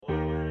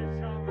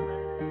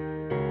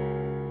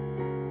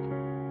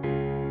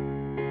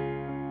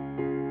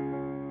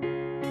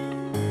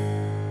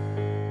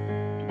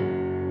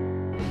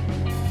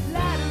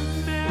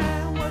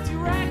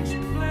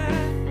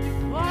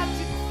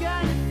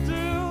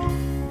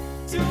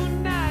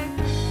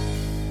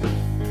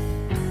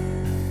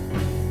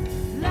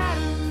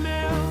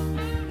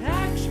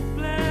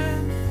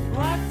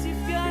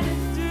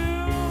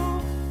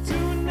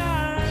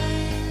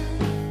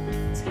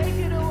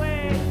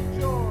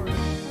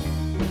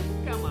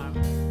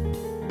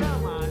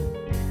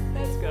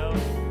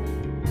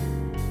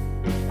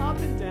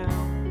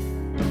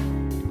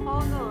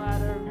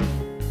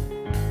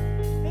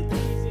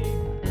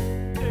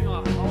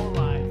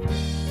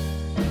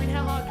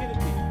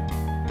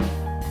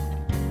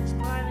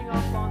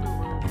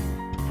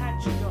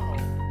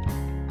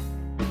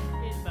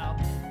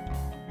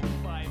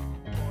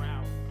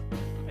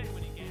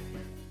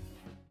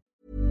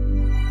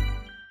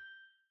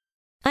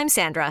I'm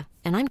Sandra,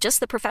 and I'm just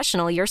the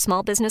professional your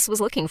small business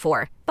was looking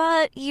for.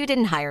 But you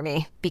didn't hire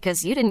me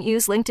because you didn't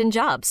use LinkedIn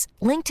Jobs.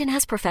 LinkedIn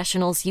has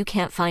professionals you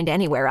can't find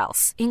anywhere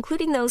else,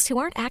 including those who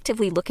aren't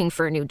actively looking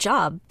for a new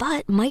job,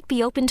 but might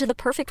be open to the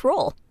perfect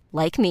role,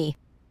 like me.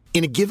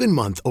 In a given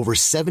month, over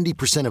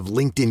 70% of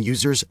LinkedIn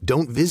users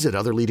don't visit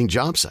other leading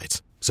job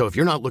sites. So if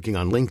you're not looking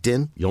on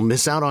LinkedIn, you'll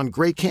miss out on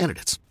great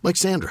candidates like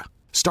Sandra.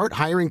 Start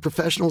hiring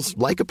professionals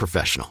like a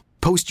professional.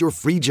 Post your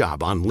free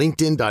job on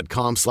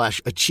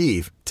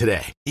linkedin.com/achieve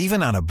today.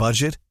 Even on a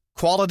budget,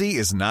 quality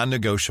is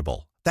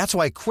non-negotiable. That's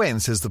why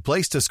Quince is the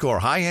place to score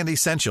high-end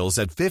essentials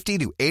at 50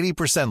 to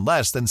 80%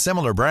 less than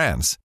similar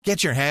brands.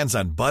 Get your hands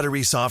on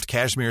buttery soft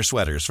cashmere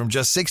sweaters from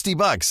just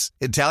 $60,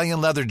 Italian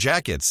leather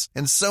jackets,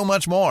 and so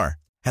much more.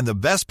 And the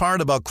best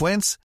part about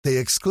Quince, they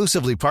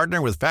exclusively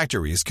partner with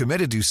factories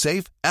committed to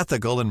safe,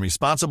 ethical, and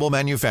responsible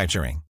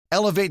manufacturing.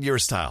 Elevate your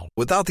style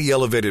without the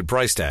elevated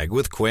price tag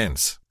with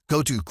Quince.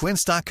 Go to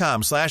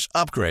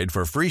quince.com/upgrade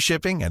for free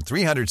shipping and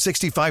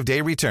 365-day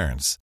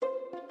returns.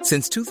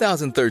 Since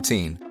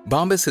 2013,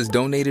 Bombas has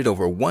donated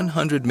over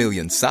 100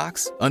 million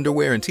socks,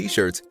 underwear, and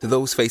T-shirts to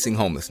those facing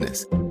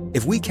homelessness.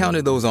 If we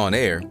counted those on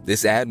air,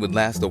 this ad would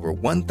last over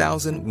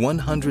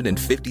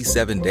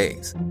 1,157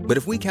 days. But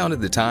if we counted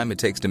the time it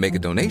takes to make a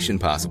donation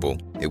possible,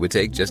 it would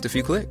take just a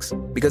few clicks.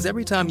 Because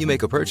every time you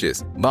make a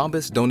purchase,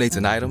 Bombas donates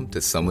an item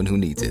to someone who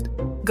needs it.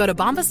 Go to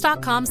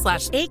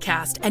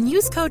bombas.com/ACAST and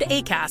use code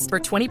ACAST for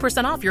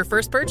 20% off your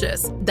first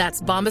purchase.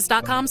 That's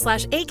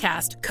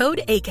bombas.com/ACAST,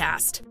 code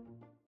ACAST.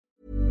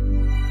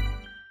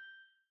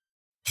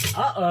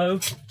 Uh-oh.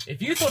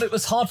 If you thought it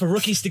was hard for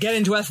rookies to get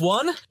into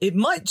F1, it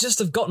might just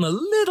have gotten a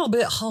little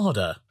bit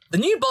harder. The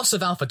new boss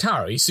of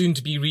AlphaTauri, soon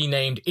to be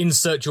renamed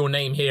Insert Your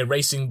Name Here,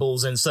 Racing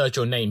Bulls Insert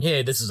Your Name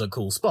Here, This is a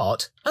Cool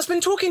Spot, has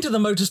been talking to the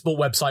motorsport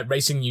website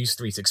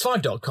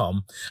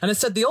RacingNews365.com and has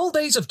said the old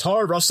days of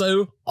Toro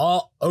Rosso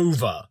are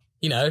over.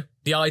 You know,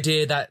 the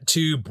idea that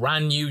two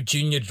brand new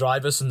junior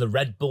drivers from the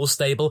Red Bull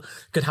stable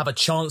could have a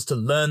chance to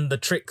learn the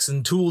tricks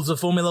and tools of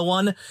Formula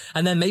One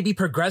and then maybe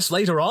progress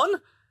later on?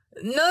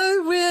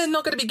 No, we're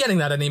not going to be getting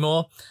that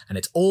anymore. And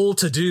it's all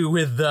to do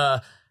with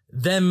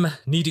them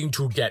needing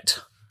to get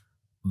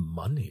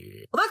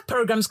money. Well, that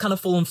program's kind of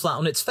fallen flat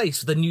on its face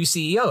with the new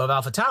CEO of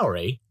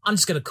AlphaTauri. I'm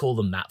just going to call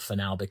them that for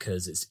now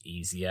because it's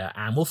easier,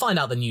 and we'll find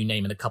out the new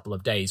name in a couple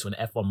of days when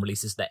F1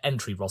 releases their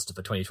entry roster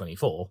for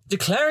 2024,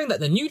 declaring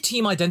that the new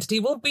team identity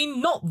will be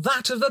not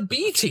that of a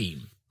B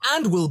team,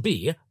 and will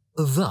be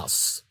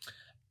thus.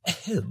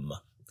 Ahem.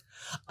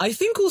 I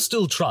think we'll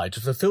still try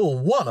to fulfill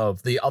one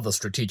of the other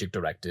strategic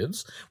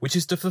directives, which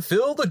is to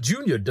fulfill the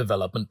junior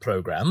development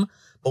program,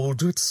 but we'll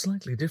do it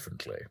slightly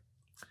differently.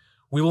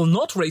 We will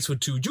not race with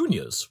two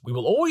juniors. We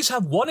will always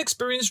have one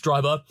experienced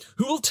driver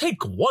who will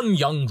take one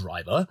young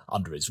driver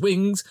under his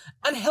wings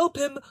and help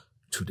him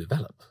to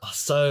develop.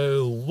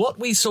 So, what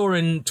we saw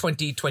in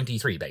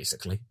 2023,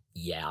 basically.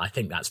 Yeah, I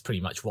think that's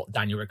pretty much what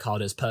Daniel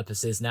Ricciardo's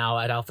purpose is now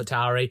at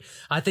AlphaTauri.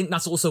 I think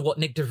that's also what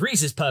Nick De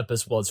Vries's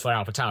purpose was for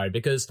AlphaTauri,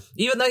 because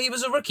even though he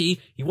was a rookie,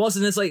 he was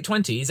in his late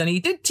 20s, and he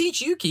did teach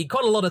Yuki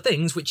quite a lot of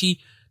things, which he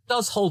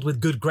does hold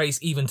with good grace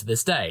even to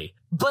this day.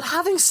 But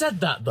having said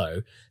that,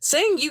 though,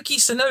 saying Yuki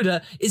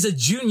Tsunoda is a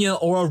junior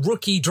or a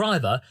rookie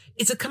driver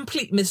is a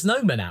complete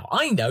misnomer now.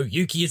 I know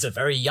Yuki is a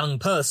very young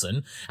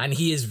person, and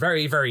he is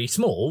very, very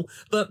small,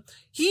 but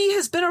he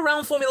has been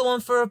around Formula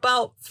One for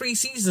about 3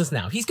 seasons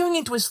now. He's going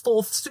into his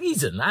 4th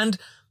season, and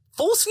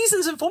 4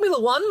 seasons in Formula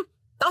One?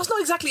 That's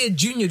not exactly a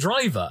junior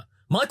driver.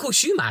 Michael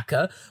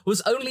Schumacher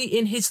was only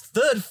in his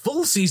 3rd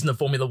full season of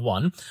Formula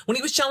One when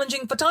he was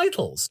challenging for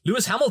titles.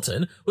 Lewis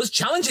Hamilton was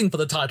challenging for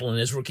the title in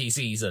his rookie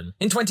season.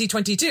 In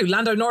 2022,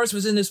 Lando Norris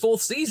was in his 4th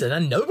season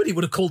and nobody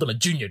would have called him a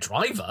junior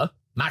driver.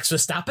 Max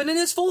Verstappen in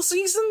his 4th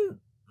season?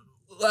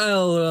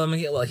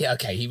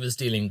 Okay, he was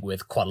dealing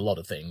with quite a lot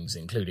of things,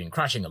 including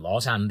crashing a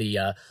lot and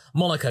the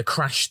Monaco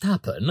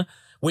Crashtappen,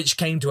 which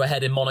came to a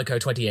head in Monaco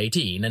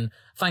 2018, and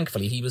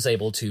thankfully he was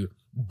able to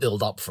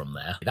build up from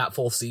there. That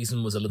 4th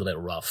season was a little bit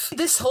rough.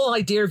 This whole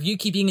idea of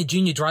Yuki being a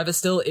junior driver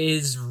still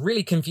is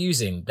really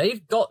confusing.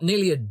 They've got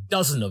nearly a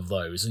dozen of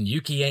those, and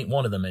Yuki ain't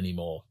one of them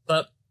anymore.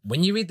 But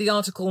when you read the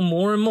article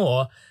more and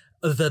more,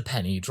 the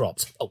penny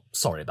drops. Oh,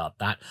 sorry about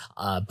that.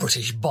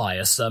 British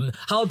bias.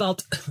 How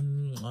about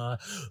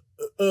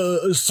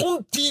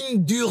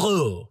centime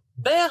d'euro?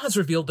 Bayer has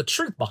revealed the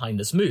truth behind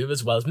this move,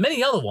 as well as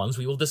many other ones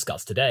we will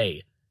discuss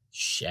today.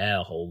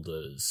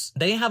 Shareholders.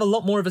 They have a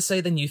lot more of a say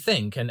than you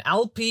think, and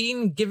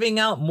Alpine giving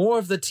out more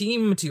of the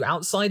team to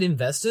outside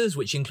investors,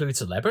 which include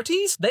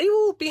celebrities, they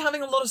will be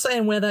having a lot of say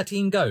in where that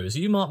team goes.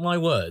 You mark my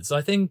words.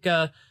 I think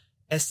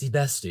Esti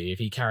Besti, if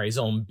he carries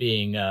on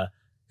being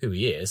who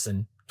he is,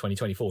 in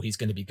 2024 he's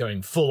going to be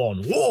going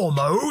full-on war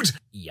mode.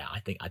 Yeah, I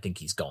think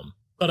he's gone.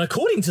 But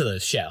according to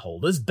those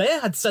shareholders,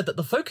 Bayer had said that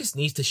the focus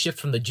needs to shift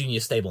from the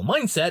junior stable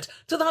mindset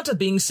to that of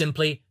being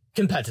simply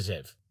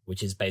competitive.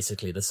 which is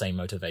basically the same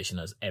motivation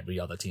as every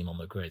other team on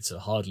the grid, so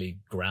hardly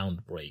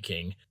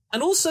groundbreaking.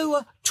 And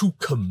also to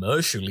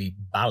commercially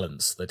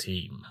balance the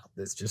team.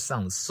 This just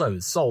sounds so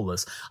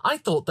soulless. I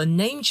thought the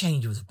name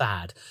change was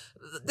bad.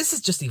 This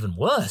is just even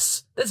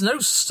worse. There's no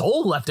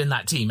soul left in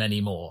that team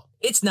anymore.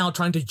 It's now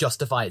trying to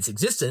justify its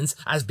existence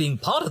as being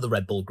part of the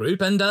Red Bull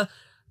Group and,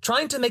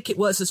 trying to make it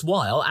worth its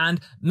while and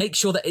make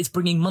sure that it's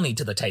bringing money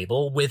to the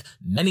table with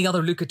many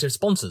other lucrative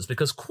sponsors,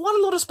 because quite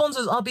a lot of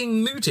sponsors are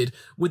being mooted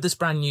with this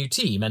brand new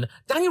team, and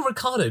Daniel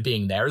Ricciardo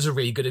being there is a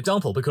really good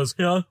example because,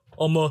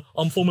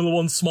 I'm Formula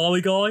One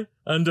smiley guy,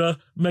 and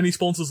many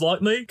sponsors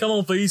like me. Come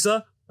on,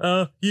 Visa,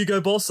 Hugo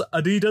Boss,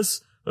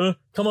 Adidas,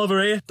 come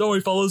over here. Don't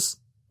worry, fellas.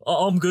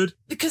 I'm good.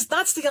 Because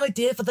that's the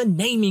idea for the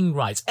naming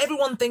rights.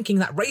 Everyone thinking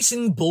that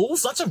Racing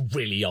Bulls, that's a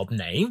really odd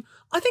name.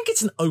 I think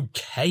it's an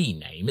okay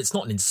name. It's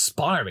not an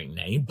inspiring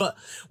name, but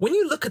when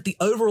you look at the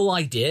overall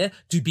idea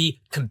to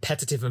be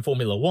competitive in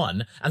Formula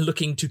One and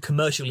looking to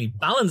commercially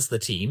balance the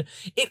team,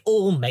 it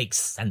all makes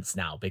sense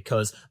now,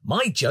 because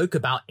my joke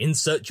about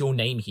insert your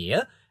name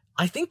here,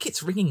 I think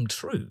it's ringing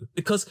true,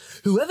 because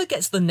whoever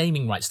gets the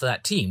naming rights to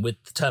that team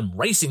with the term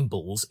Racing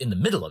Bulls in the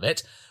middle of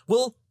it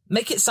will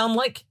make it sound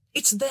like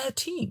it's their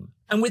team.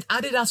 And with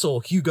Adidas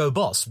or Hugo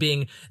Boss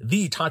being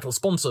the title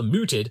sponsor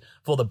mooted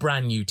for the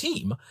brand new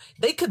team,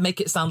 they could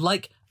make it sound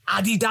like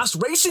Adidas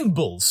Racing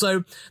Bulls.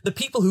 So the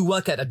people who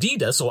work at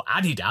Adidas or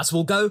Adidas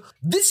will go,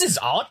 this is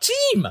our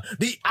team,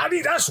 the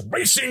Adidas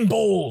Racing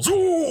Bulls.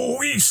 Ooh,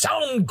 we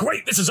sound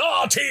great. This is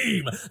our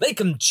team. They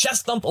can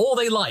chest thump all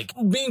they like.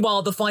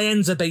 Meanwhile, the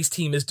Faenza-based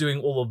team is doing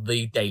all of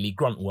the daily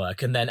grunt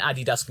work, and then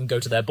Adidas can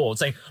go to their board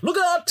saying, look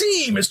at our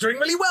team. It's doing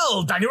really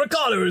well. Daniel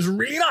Ricciardo is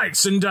really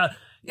nice. And,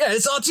 yeah,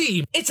 it's our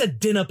team. It's a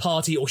dinner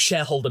party or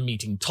shareholder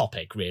meeting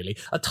topic, really.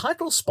 A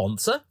title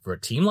sponsor for a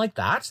team like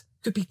that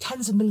could be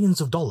tens of millions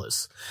of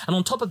dollars. And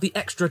on top of the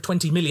extra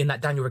 20 million that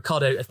Daniel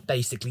Ricciardo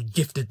basically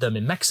gifted them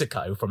in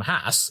Mexico from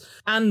Haas,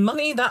 and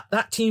money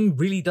that team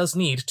really does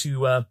need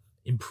to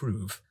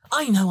improve.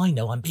 I know,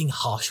 I'm being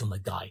harsh on the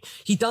guy.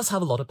 He does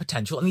have a lot of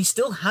potential, and he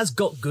still has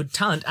got good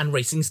talent and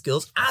racing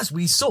skills, as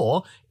we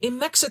saw in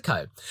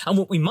Mexico. And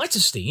what we might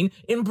have seen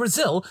in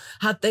Brazil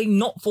had they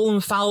not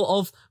fallen foul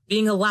of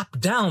being a lap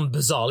down,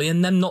 bizarrely,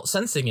 and them not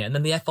sensing it, and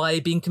then the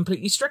FIA being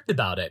completely strict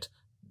about it.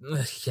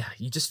 Yeah,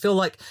 you just feel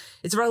like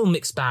it's a real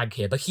mixed bag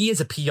here, but he is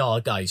a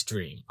PR guy's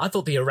dream. I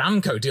thought the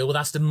Aramco deal with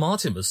Aston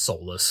Martin was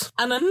soulless.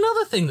 And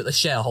another thing that the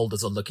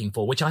shareholders are looking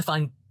for, which I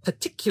find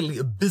particularly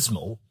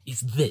abysmal,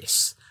 is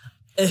this.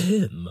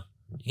 Ahem.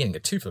 You're getting a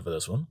twofer for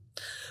this one.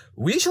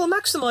 We shall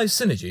maximise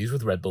synergies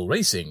with Red Bull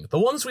Racing, the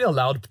ones we are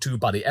allowed to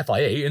by the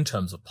FIA in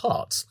terms of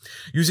parts.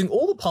 Using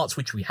all the parts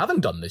which we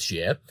haven't done this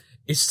year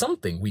is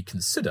something we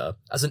consider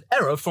as an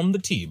error from the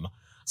team.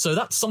 So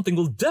that's something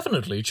we'll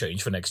definitely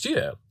change for next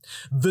year.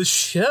 The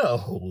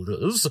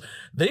shareholders,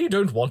 they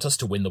don't want us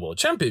to win the World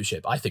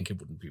Championship. I think it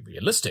wouldn't be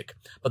realistic.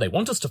 But they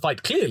want us to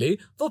fight clearly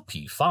for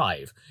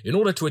P5. In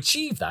order to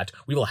achieve that,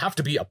 we will have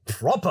to be a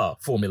proper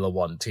Formula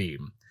One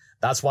team.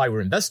 That's why we're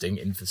investing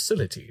in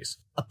facilities.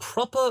 A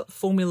proper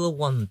Formula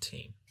One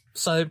team.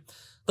 So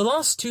the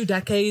last 2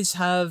 decades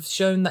have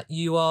shown that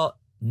you are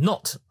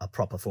not a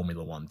proper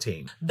Formula One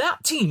team.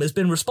 That team has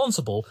been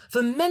responsible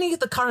for many of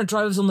the current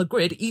drivers on the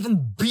grid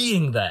even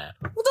being there.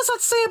 What does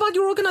that say about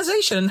your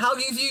organisation and how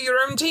you view your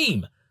own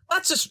team?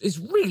 That just is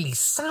really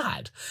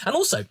sad. And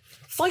also,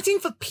 fighting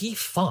for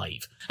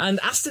P5. And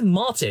Aston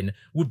Martin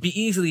would be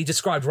easily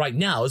described right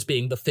now as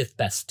being the 5th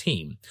best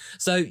team.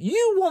 So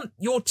you want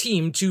your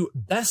team to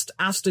best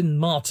Aston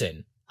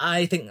Martin.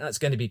 I think that's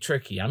going to be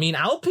tricky. I mean,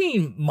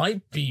 Alpine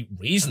might be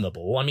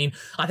reasonable. I mean,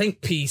 I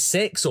think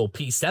P6 or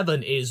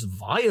P7 is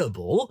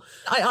viable.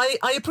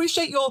 I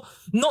appreciate you're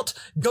not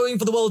going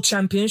for the World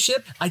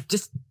Championship. I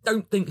just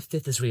don't think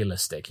 5th is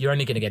realistic. You're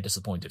only going to get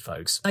disappointed,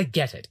 folks. I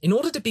get it. In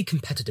order to be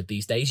competitive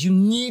these days, you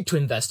need to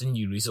invest in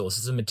new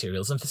resources and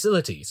materials and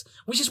facilities,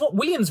 which is what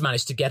Williams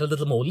managed to get a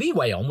little more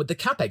leeway on with the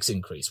capex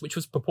increase, which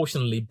was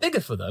proportionally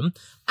bigger for them,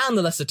 and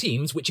the lesser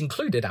teams, which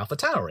included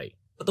AlphaTauri.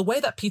 But the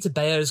way that Peter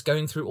Bayer is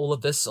going through all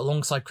of this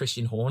alongside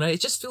Christian Horner, it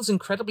just feels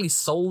incredibly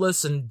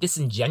soulless and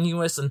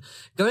disingenuous and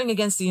going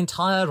against the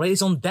entire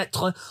raison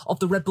d'etre of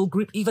the Red Bull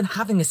Group even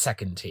having a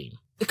second team.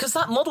 Because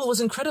that model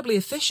was incredibly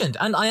efficient,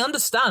 and I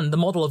understand the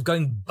model of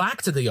going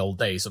back to the old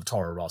days of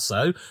Toro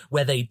Rosso,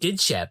 where they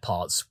did share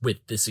parts with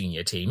the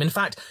senior team. In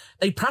fact,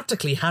 they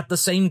practically had the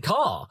same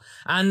car.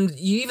 And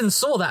you even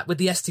saw that with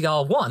the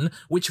STR1,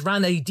 which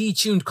ran a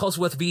detuned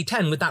Cosworth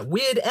V10 with that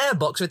weird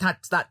airbox with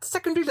that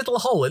secondary little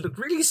hole. It looked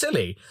really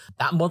silly.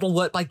 That model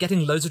worked by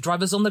getting loads of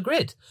drivers on the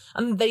grid.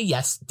 And they,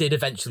 yes, did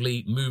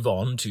eventually move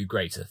on to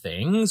greater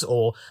things,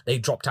 or they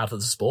dropped out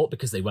of the sport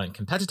because they weren't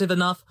competitive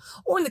enough,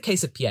 or in the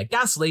case of Pierre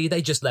Gasly,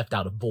 they just left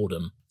out of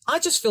boredom. I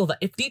just feel that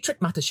if Dietrich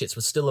Mateschitz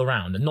was still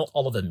around and not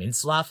Oliver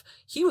Mintzlaff,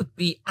 he would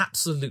be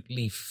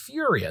absolutely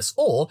furious,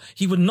 or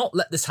he would not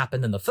let this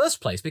happen in the first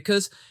place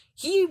because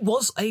he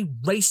was a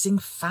racing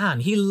fan.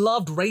 He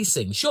loved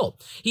racing. Sure,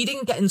 he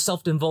didn't get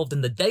himself involved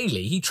in the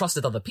daily. He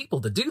trusted other people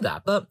to do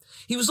that, but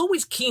he was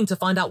always keen to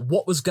find out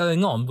what was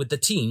going on with the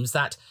teams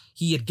that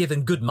he had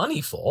given good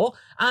money for,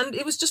 and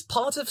it was just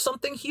part of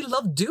something he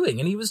loved doing,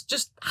 and he was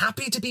just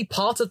happy to be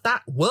part of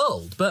that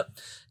world. But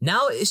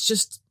now it's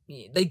just,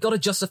 they got to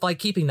justify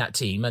keeping that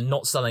team and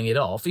not selling it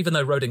off, even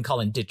though Rodin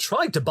Cullen did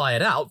try to buy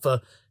it out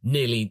for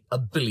nearly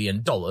 $1 billion.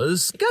 It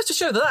goes to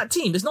show that that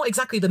team is not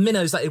exactly the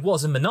minnows that it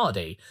was in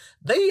Minardi.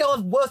 They are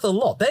worth a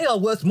lot. They are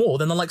worth more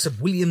than the likes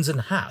of Williams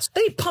and Haas.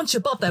 They punch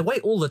above their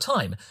weight all the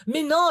time.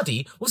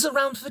 Minardi was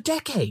around for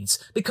decades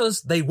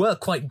because they were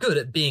quite good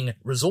at being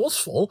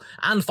resourceful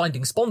and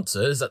finding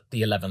sponsors at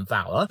the 11th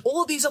hour.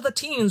 All these other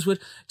teams would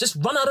just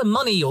run out of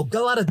money or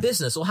go out of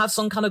business or have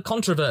some kind of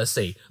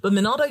controversy. But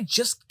Minardi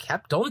just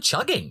kept on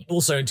chugging.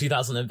 Also in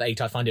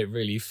 2008, I find it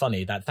really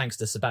funny that thanks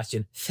to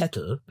Sebastian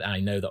Vettel, I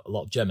know that a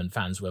lot of German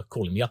fans were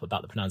calling me up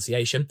about the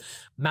pronunciation,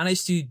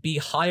 managed to be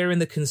higher in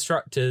the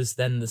constructors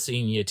than the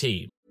senior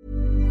team.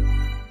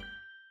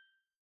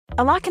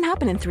 A lot can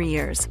happen in 3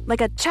 years,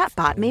 like a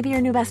chatbot may be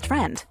your new best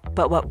friend.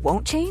 But what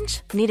won't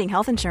change? Needing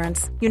health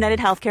insurance. United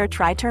Healthcare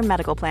Tri-Term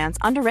Medical Plans,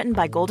 underwritten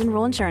by Golden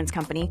Rule Insurance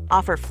Company,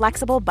 offer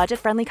flexible,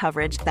 budget-friendly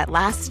coverage that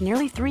lasts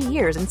nearly 3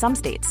 years in some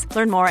states.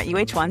 Learn more at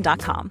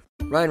uh1.com.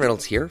 Ryan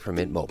Reynolds here from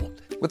Mint Mobile.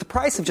 With the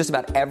price of just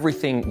about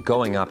everything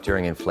going up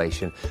during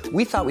inflation,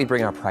 we thought we'd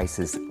bring our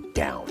prices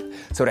down.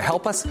 So to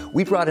help us,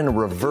 we brought in a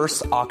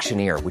reverse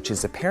auctioneer, which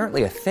is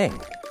apparently a thing.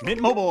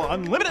 Mint Mobile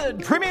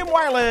Unlimited Premium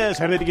Wireless.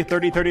 How to get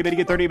 30, 30, bit to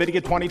get 30, bit to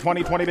get 20,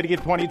 20, 20, bit to get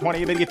 20,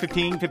 20, bit to get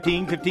 15,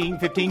 15, 15,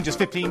 15, just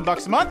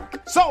 $15 a month?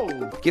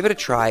 Sold! Give it a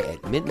try at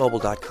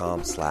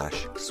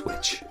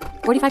mintmobile.com/switch.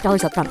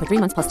 $45 up front for 3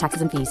 months plus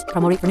taxes and fees.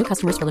 Promo rate for new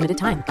customers for limited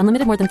time.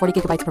 Unlimited more than 40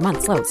 gigabytes per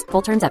month. Slows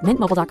full terms at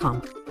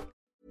mintmobile.com.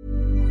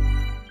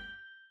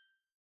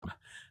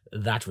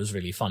 That was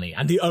really funny,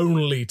 and the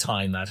only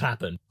time that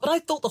happened. But I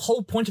thought the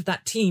whole point of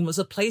that team was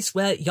a place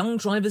where young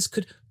drivers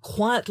could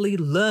quietly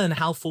learn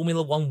how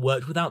Formula One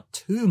worked without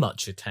too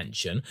much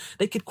attention.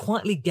 They could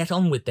quietly get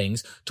on with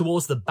things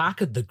towards the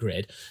back of the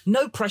grid,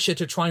 no pressure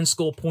to try and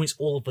score points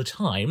all the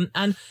time,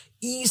 and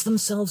ease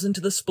themselves into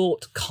the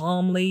sport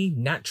calmly,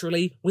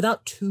 naturally,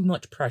 without too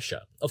much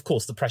pressure. Of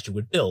course, the pressure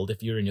would build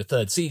if you're in your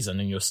third season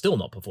and you're still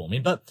not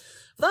performing, but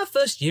for that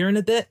first year and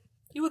a bit,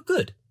 you were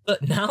good.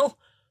 But now,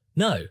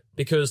 no,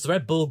 because the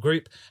Red Bull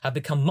group have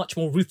become much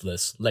more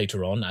ruthless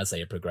later on as they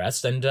have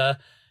progressed, and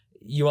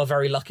you are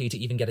very lucky to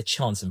even get a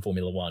chance in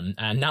Formula One.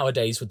 And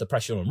nowadays, with the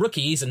pressure on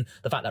rookies and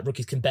the fact that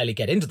rookies can barely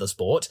get into the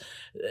sport,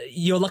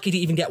 you're lucky to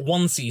even get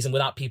one season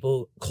without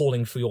people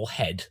calling for your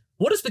head.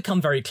 What has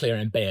become very clear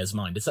in Bayer's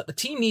mind is that the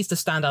team needs to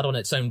stand out on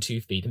its own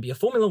 2 feet and be a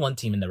Formula One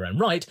team in their own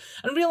right,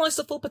 and realise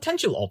the full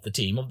potential of the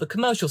team, of the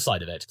commercial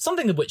side of it.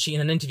 Something of which, in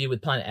an interview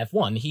with Planet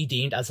F1, he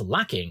deemed as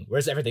lacking,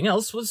 whereas everything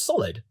else was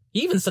solid.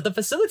 He even said the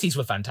facilities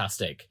were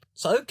fantastic.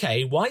 So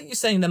okay, why are you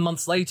saying then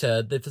months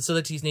later the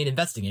facilities need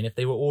investing in if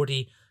they were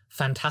already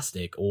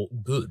fantastic or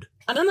good?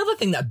 And another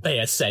thing that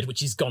Bayer said,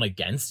 which he's gone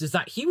against, is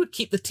that he would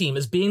keep the team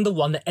as being the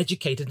one that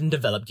educated and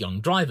developed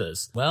young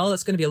drivers. Well,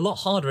 it's going to be a lot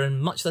harder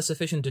and much less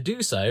efficient to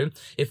do so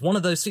if one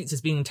of those seats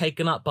is being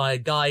taken up by a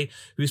guy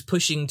who's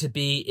pushing to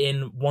be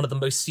in one of the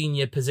most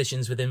senior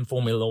positions within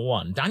Formula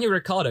One. Daniel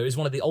Ricciardo is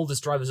one of the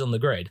oldest drivers on the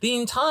grid. The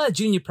entire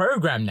junior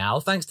program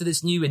now, thanks to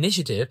this new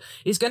initiative,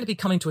 is going to be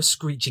coming to a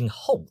screeching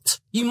halt.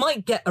 You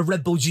might get a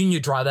Red Bull junior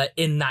driver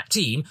in that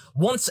team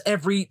once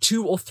every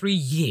 2 or 3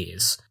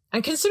 years.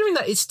 And considering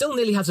that it still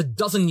nearly has a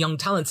dozen young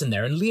talents in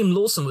there, and Liam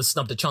Lawson was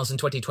snubbed a chance in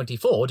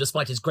 2024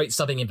 despite his great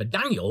subbing in for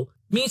Daniel,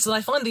 means that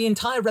I find the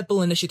entire Red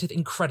Bull initiative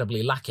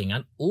incredibly lacking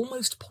and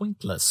almost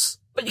pointless.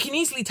 But you can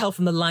easily tell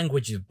from the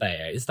language of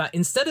Bayer is that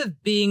instead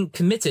of being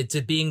committed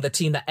to being the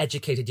team that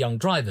educated young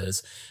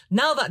drivers,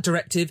 now that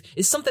directive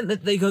is something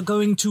that they are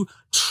going to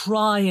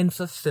try and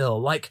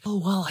fulfill. Like, oh,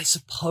 well, I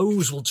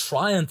suppose we'll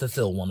try and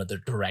fulfill one of the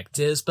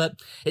directives,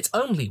 but it's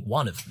only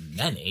one of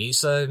many,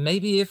 so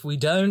maybe if we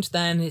don't,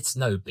 then it's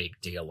no big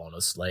deal,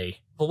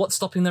 honestly. But what's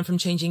stopping them from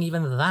changing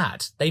even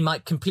that? They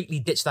might completely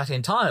ditch that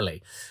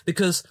entirely,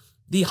 because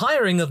the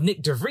hiring of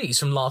Nick De Vries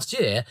from last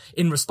year,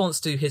 in response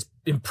to his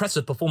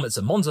impressive performance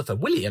at Monza for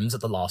Williams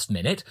at the last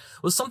minute,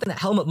 was something that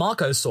Helmut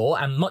Marko saw,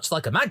 and much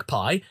like a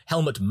magpie,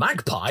 Helmut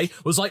Magpie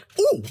was like,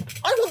 ooh,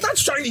 I want that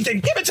shiny thing,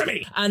 give it to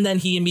me! And then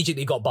he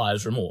immediately got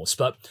buyer's remorse.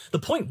 But the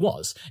point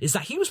is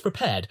that he was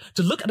prepared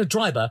to look at a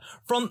driver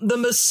from the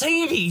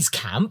Mercedes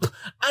camp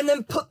and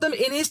then put them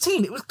in his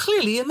team. It was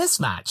clearly a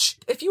mismatch.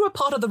 If you were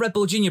part of the Red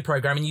Bull Junior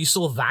program and you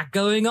saw that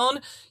going on,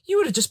 you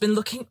would have just been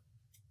looking,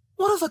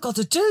 what have I got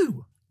to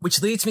do?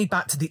 Which leads me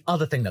back to the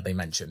other thing that they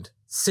mentioned,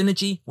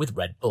 synergy with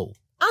Red Bull.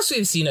 As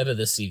we've seen over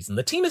this season,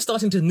 the team is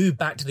starting to move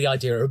back to the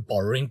idea of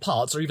borrowing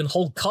parts or even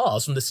whole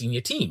cars from the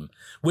senior team,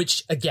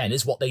 which, again,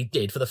 is what they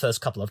did for the first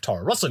couple of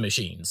Toro Rosso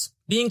machines.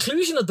 The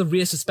inclusion of the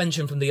rear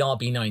suspension from the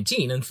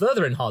RB19 and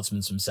further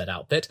enhancements from said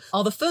outfit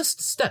are the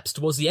first steps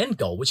towards the end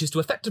goal, which is to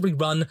effectively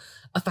run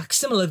a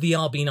facsimile of the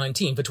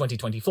RB19 for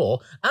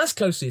 2024 as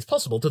closely as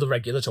possible to the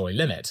regulatory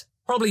limit.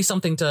 Probably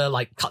something to,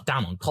 like, cut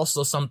down on costs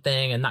or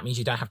something, and that means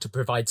you don't have to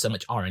provide so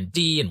much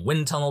R&D and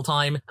wind tunnel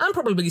time, and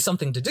probably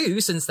something to do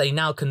since they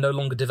now can no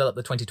longer develop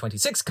the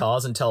 2026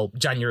 cars until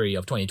January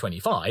of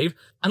 2025,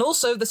 and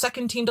also the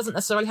second team doesn't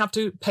necessarily have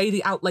to pay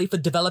the outlay for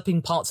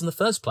developing parts in the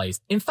first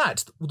place. In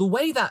fact, the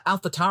way that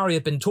AlphaTauri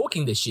have been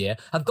talking this year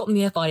have gotten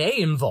the FIA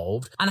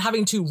involved and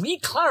having to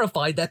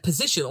re-clarify their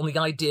position on the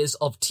ideas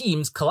of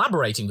teams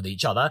collaborating with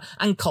each other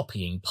and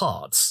copying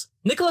parts.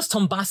 Nicholas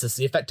Tombazis,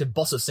 the effective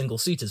boss of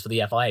single-seaters for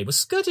the FIA, was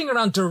skirting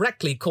around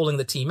directly calling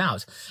the team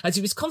out, as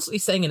he was constantly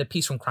saying in a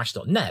piece from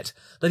Crash.net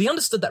that he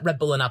understood that Red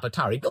Bull and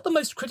AlphaTauri got the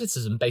most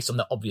criticism based on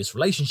their obvious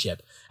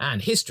relationship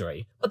and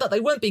history, but that they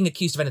weren't being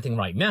accused of anything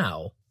right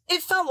now.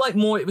 It felt like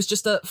more it was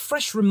just a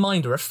fresh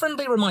reminder, a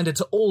friendly reminder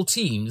to all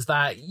teams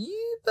that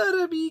you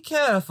better be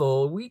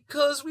careful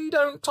because we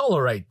don't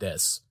tolerate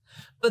this.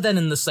 But then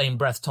in the same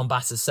breath,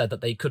 Tombazis said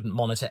that they couldn't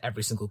monitor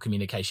every single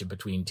communication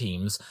between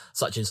teams,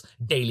 such as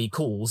daily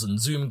calls and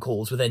Zoom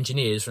calls with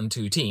engineers from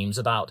two teams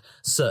about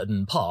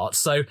certain parts.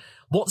 So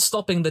what's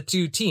stopping the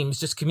two teams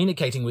just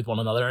communicating with one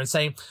another and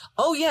saying,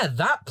 oh yeah,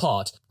 that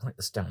part, write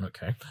this down,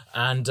 okay,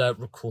 and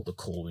record the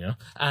call, you know,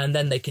 and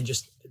then they can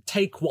just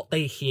take what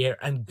they hear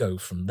and go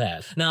from there.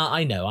 Now,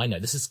 I know,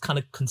 this is kind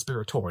of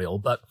conspiratorial,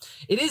 but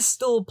it is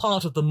still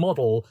part of the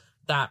model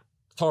that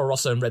Toro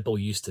Rosso and Red Bull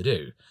used to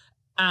do.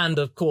 And,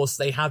 of course,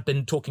 they have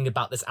been talking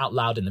about this out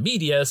loud in the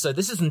media, so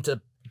this isn't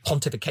a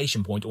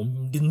pontification point or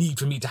the need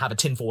for me to have a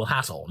tinfoil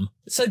hat on.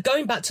 So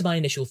going back to my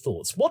initial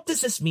thoughts, what does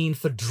this mean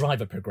for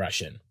driver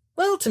progression?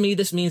 Well, to me,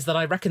 this means that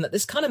I reckon that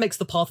this kind of makes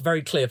the path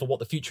very clear for what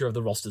the future of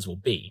the rosters will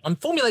be. I'm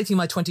formulating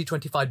my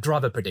 2025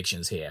 driver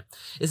predictions here,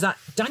 is that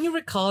Daniel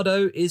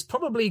Ricciardo is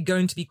probably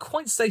going to be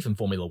quite safe in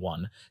Formula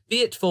 1, be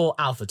it for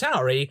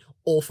AlphaTauri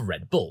or for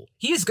Red Bull.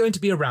 He is going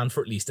to be around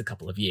for at least a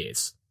couple of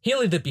years.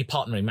 He'll either be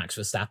partnering Max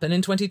Verstappen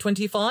in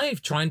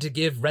 2025, trying to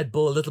give Red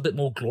Bull a little bit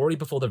more glory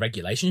before the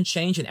regulations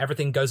change and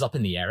everything goes up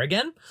in the air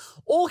again,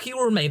 or he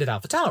will remain at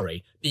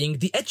AlphaTauri, being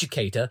the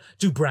educator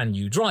to brand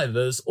new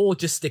drivers, or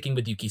just sticking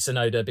with Yuki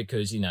Tsunoda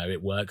because, you know,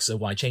 it works, so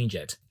why change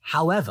it?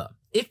 However,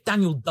 if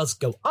Daniel does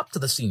go up to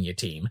the senior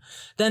team,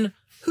 then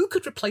who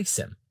could replace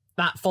him?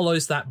 That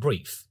follows that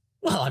brief.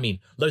 Well, I mean,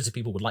 loads of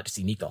people would like to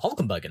see Nico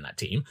Hülkenberg in that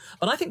team,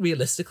 but I think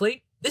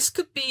realistically, this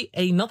could be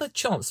another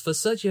chance for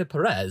Sergio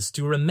Perez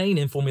to remain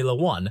in Formula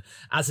 1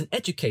 as an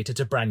educator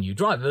to brand new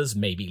drivers,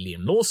 maybe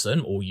Liam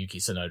Lawson or Yuki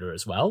Tsunoda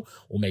as well,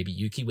 or maybe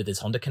Yuki with his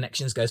Honda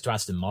connections goes to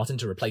Aston Martin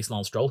to replace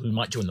Lance Stroll, who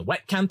might join the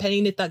WEC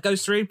campaign if that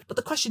goes through. But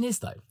the question is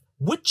though,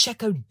 would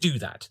Checo do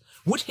that?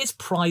 Would his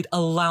pride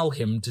allow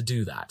him to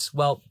do that?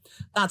 Well,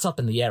 that's up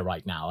in the air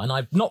right now, and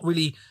I've not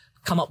really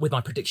come up with my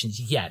predictions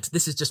yet.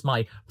 This is just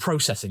my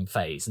processing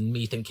phase and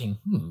me thinking,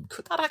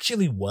 could that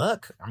actually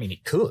work? I mean,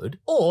 it could.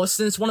 Or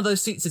since one of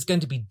those seats is going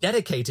to be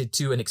dedicated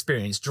to an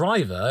experienced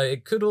driver,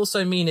 it could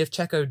also mean if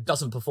Checo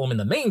doesn't perform in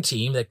the main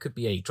team, there could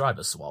be a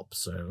driver swap.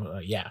 So,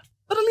 yeah.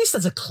 But at least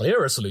there's a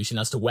clearer solution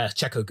as to where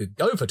Checo could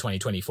go for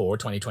 2024 or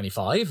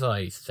 2025,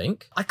 I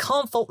think. I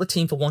can't fault the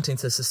team for wanting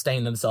to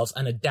sustain themselves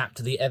and adapt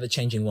to the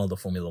ever-changing world of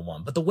Formula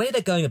 1, but the way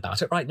they're going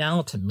about it right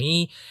now, to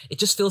me, it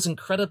just feels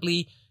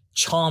incredibly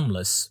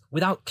charmless,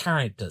 without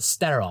character,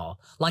 sterile,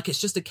 like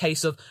it's just a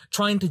case of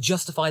trying to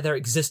justify their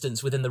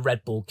existence within the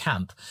Red Bull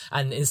camp,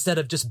 and instead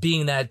of just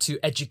being there to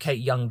educate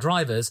young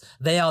drivers,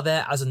 they are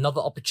there as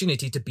another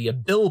opportunity to be a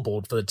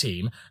billboard for the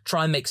team,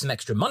 try and make some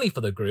extra money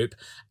for the group,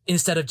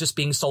 instead of just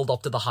being sold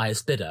off to the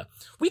highest bidder.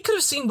 We could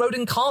have seen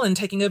Rodin Carlin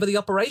taking over the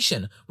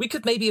operation. We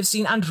could maybe have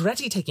seen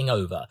Andretti taking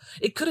over.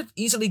 It could have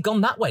easily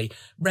gone that way.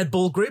 Red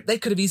Bull Group, they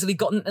could have easily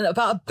gotten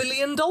about $1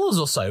 billion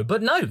or so,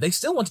 but no, they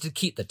still wanted to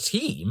keep the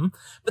team.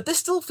 But this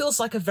still feels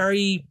like a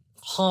very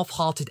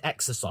half-hearted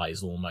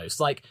exercise almost.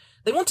 Like,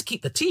 they want to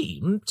keep the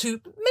team to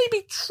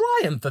maybe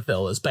try and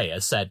fulfill, as Bayer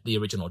said, the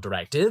original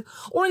directive,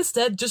 or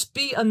instead just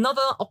be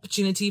another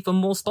opportunity for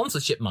more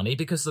sponsorship money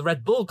because the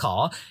Red Bull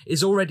car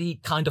is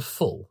already kind of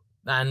full.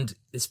 And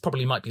this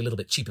probably might be a little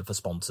bit cheaper for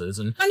sponsors,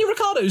 and Daniel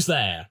Ricciardo's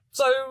there.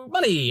 So,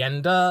 money,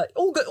 and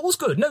all's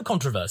good, no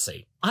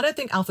controversy. I don't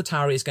think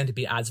AlphaTauri is going to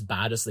be as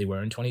bad as they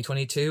were in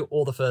 2022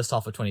 or the first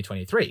half of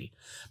 2023,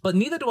 but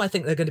neither do I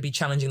think they're going to be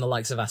challenging the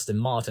likes of Aston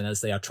Martin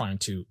as they are trying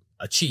to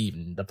achieve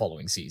in the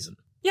following season.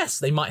 Yes,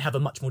 they might have a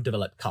much more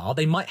developed car,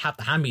 they might have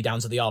the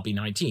hand-me-downs of the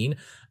RB19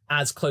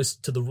 as close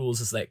to the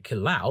rules as they can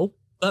allow,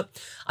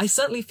 but I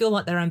certainly feel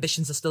like their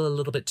ambitions are still a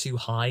little bit too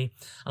high,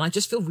 and I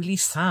just feel really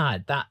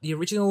sad that the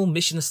original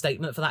mission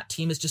statement for that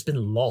team has just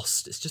been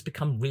lost. It's just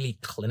become really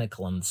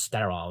clinical and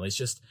sterile. It's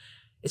just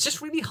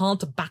really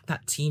hard to back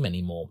that team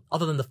anymore,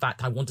 other than the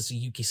fact I want to see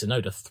Yuki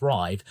Tsunoda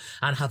thrive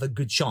and have a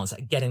good chance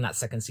at getting that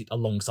second seat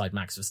alongside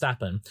Max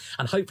Verstappen,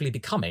 and hopefully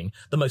becoming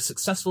the most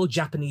successful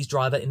Japanese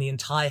driver in the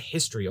entire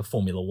history of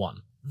Formula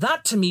 1.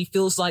 That to me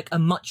feels like a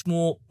much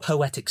more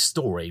poetic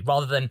story,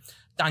 rather than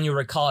Daniel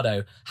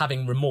Ricciardo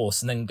having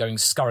remorse and then going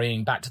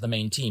scurrying back to the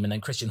main team, and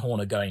then Christian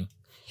Horner going,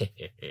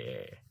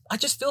 I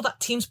just feel that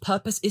team's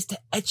purpose is to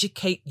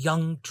educate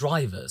young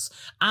drivers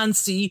and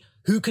see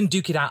who can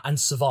duke it out and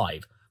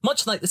survive,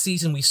 much like the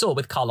season we saw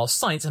with Carlos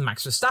Sainz and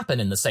Max Verstappen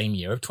in the same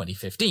year of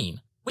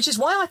 2015. Which is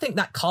why I think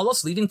that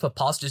Carlos leaving for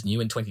Pastures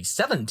New in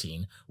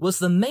 2017 was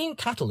the main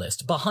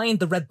catalyst behind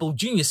the Red Bull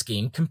Junior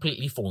scheme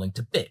completely falling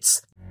to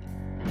bits.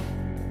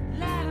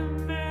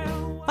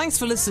 Thanks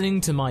for listening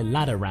to my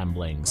ladder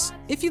ramblings.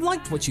 If you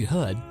liked what you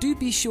heard, do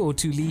be sure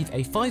to leave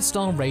a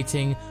 5-star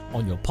rating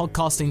on your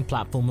podcasting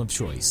platform of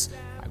choice.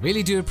 I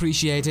really do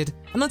appreciate it,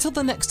 and until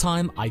the next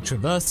time I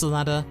traverse the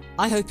ladder,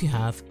 I hope you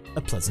have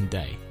a pleasant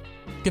day.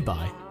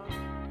 Goodbye.